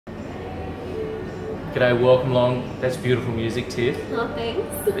G'day, welcome along. That's beautiful music, Tiff. Oh,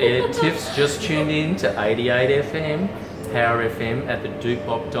 thanks. Tiff's just tuned in to 88 FM, Power FM at the Doo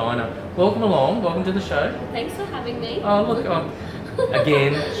Bop Diner. Welcome along, welcome to the show. Thanks for having me. Oh, look,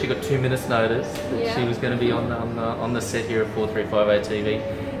 again, she got 2 minutes notice that Yeah. she was going to be on the set here at 4350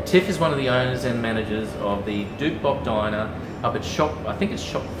 TV. Tiff is one of the owners and managers of the Doo Bop Diner up at shop, I think it's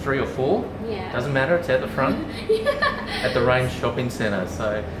shop 3 or 4. Yeah. Doesn't matter, it's at the front, Yeah. at the Range Shopping Centre.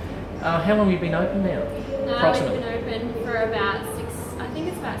 So, how long have you been open now? No, Approximately. we've been open for about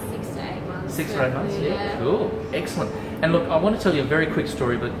 6 to 8 months. 6 or 8 months, yeah. Cool, excellent. And look, I want to tell you a very quick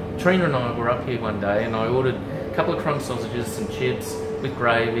story, but Trina and I were up here one day and I ordered a couple of crumb sausages, some chips with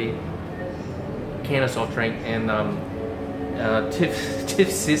gravy, a can of soft drink, and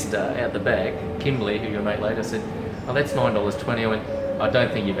Tiff's sister out the back, Kimberly, who you'll meet later, said, "Oh, that's $9.20. I went, "I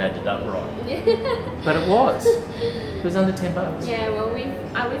don't think you've added up right." But it was. It was under $10. Yeah, well,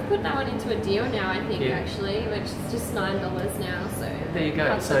 we've put that one into a deal now, I think, Yeah. actually, which is just $9 now, so There you go.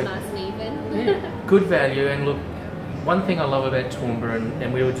 cuts So it nice and even. yeah, good value. And look, one thing I love about Toowoomba,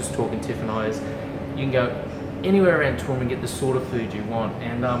 and we were just talking, Tiff and I, is you can go anywhere around Toowoomba and get the sort of food you want.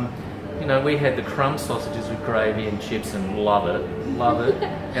 And you know, we had the crumb sausages with gravy and chips, and love it,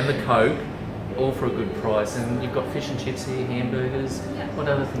 and the Coke, all for a good price. And you've got fish and chips here, hamburgers. Yeah. What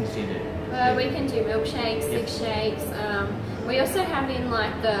other things do you do? We can do milkshakes, thick shakes. We also have in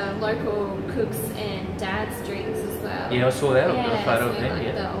like the local cooks and dad's drinks as well. Yeah, I saw that. I've got a Yeah, photo so of that. like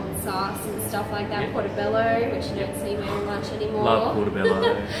Yeah. the old sauce and stuff like that. Yeah. Portobello, which you don't see very much anymore. Love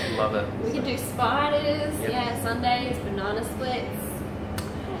portobello. Love it. We can do spiders. Yep. Yeah, Sundays, banana splits.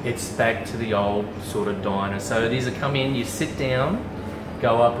 It's back to the old sort of diner. So it is a come in, you sit down,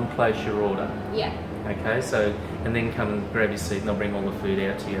 go up and place your order. Yeah. Okay, so, and then come and grab your seat and they'll bring all the food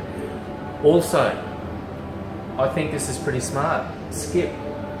out to you. Also, I think this is pretty smart. SKIP.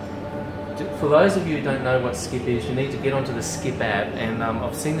 For those of you who don't know what SKIP is, you need to get onto the SKIP app, and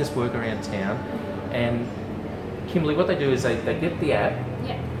I've seen this work around town. And Kimberly, what they do is they get the app,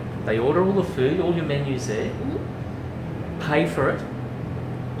 Yeah. they order all the food, all your menus there, pay for it.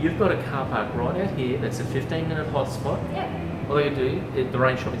 You've got a car park right out here that's a 15-minute hotspot. Yeah. All you do at the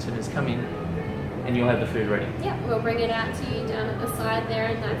Range Shopping Centre is come in and you'll have the food ready. Yeah. We'll bring it out to you down at the side there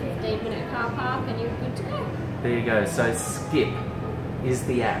in that 15-minute car park, and you're good to go. There you go. So SKIP is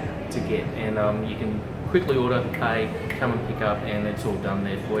the app to get, and you can quickly order, pay, come and pick up, and it's all done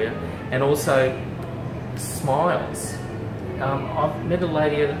there for you. And also Smiiles. I've met a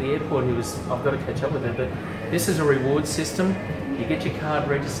lady out at the airport who was, I've got to catch up with her, but this is a reward system. You get your card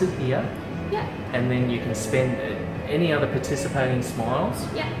registered here, Yeah. and then you can spend any other participating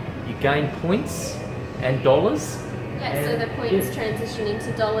Smiiles. Yeah. You gain points and dollars. Yeah, so And- the points yeah. transition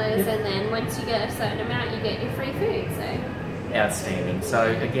into dollars, Yeah. and then once you get a certain amount, you get your free food. So Outstanding.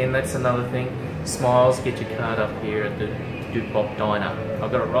 So again, that's another thing. Smiiles, get your card up here at the Doo Bop Diner. I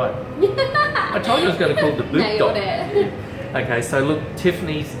got it right. I told you I was going to call it the Boot Nailed Dog. it. Okay, so look,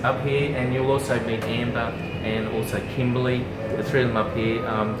 Tiffany's up here, and you'll also meet Amber and also Kimberly. The three of them up here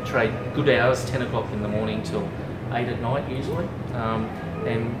trade good hours, 10 o'clock in the morning till 8 at night usually.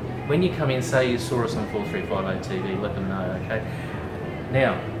 And when you come in, say you saw us on 4350 TV, let them know, okay?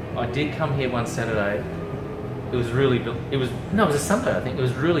 Now, I did come here one Saturday. It was a Sunday, I think. It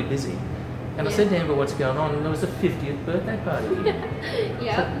was really busy. And I said to Amber, what's going on? And there was a 50th birthday party here.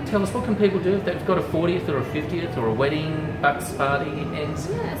 Yeah. So tell us, what can people do if they've got a 40th or a 50th or a wedding, bucks party, ends?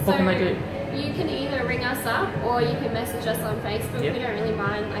 Yeah, What can they do? You can either ring us up or you can message us on Facebook. Yep. We don't really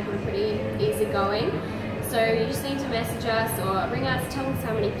mind, like we're pretty easygoing. So you just need to message us or ring us, tell us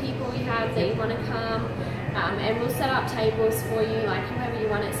how many people you have that you want to come, and we'll set up tables for you, like however you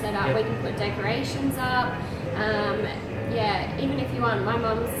want it set up. Yep. We can put decorations up. Yeah, even if you want, my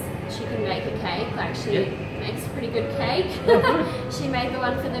mum's, she can make a cake, like she Yep. makes a pretty good cake. She made the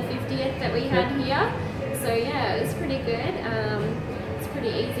one for the 50th that we had here. So yeah, it was pretty good. It's pretty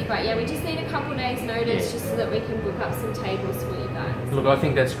easy, but yeah, we just need a couple days notice just so that we can book up some tables for you guys. Look, I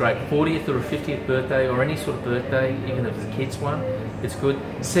think that's great. 40th or a 50th birthday or any sort of birthday, even if it's a kid's one, it's good.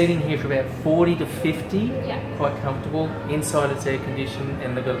 Seating here for about 40 to 50, Yeah. quite comfortable. Inside it's air conditioned,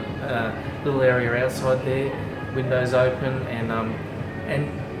 and they've got a little area outside there, windows open, and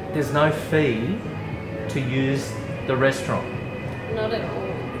there's no fee to use the restaurant. Not at all.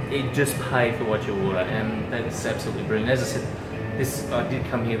 You just pay for what you order, and that's absolutely brilliant. As I said, I did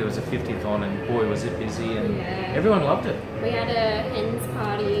come here, there was a 50th on, and boy was it busy, and Yeah. everyone loved it. We had a hens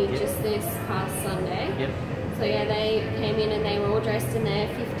party Yep. just this past Sunday. Yep. So yeah, they came in and they were all dressed in their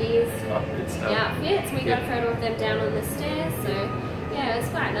 50s Oh, good stuff. outfits. We got a photo of them down on the stairs, so yeah, it was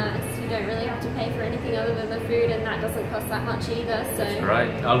quite nice. You don't really have to pay for anything other than the food, and that doesn't cost that much either. So that's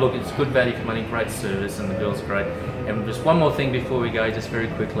great. Oh look, it's good value for money, great service, and the girls are great. And just one more thing before we go, just very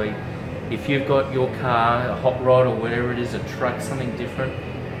quickly. If you've got your car, a hot rod or whatever it is, a truck, something different,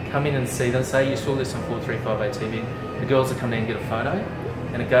 come in and see them. Say you saw this on 4358 TV. The girls will come down and get a photo,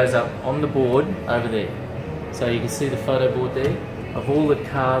 and it goes up on the board over there. So you can see the photo board there of all the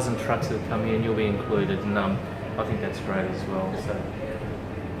cars and trucks that come here, and you'll be included. And I think that's great as well. So,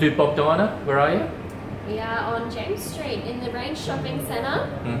 Doo Bop Diner, where are you? we are on James Street in the Range Shopping Centre.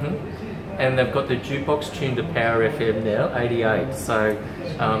 And they've got the jukebox tuned to Power FM now, 88. So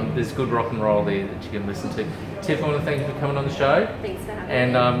there's good rock and roll there that you can listen to. Tiff, I want to thank you for coming on the show. Thanks for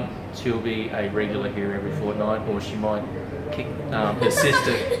having me. And she'll be a regular here every fortnight, or she might kick her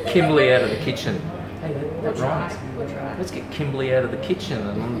sister Kimberly out of the kitchen. Hey, that rhymes. We'll try. Let's get Kimberly out of the kitchen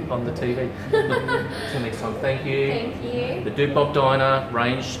and on the TV. Until next time, thank you. Thank you. The Doo Bop Diner,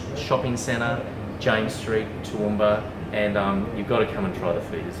 Range Shopping Centre, James Street, Toowoomba, and you've got to come and try the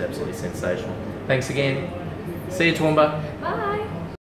food. It's absolutely sensational. Thanks again. See you, Toowoomba. Bye.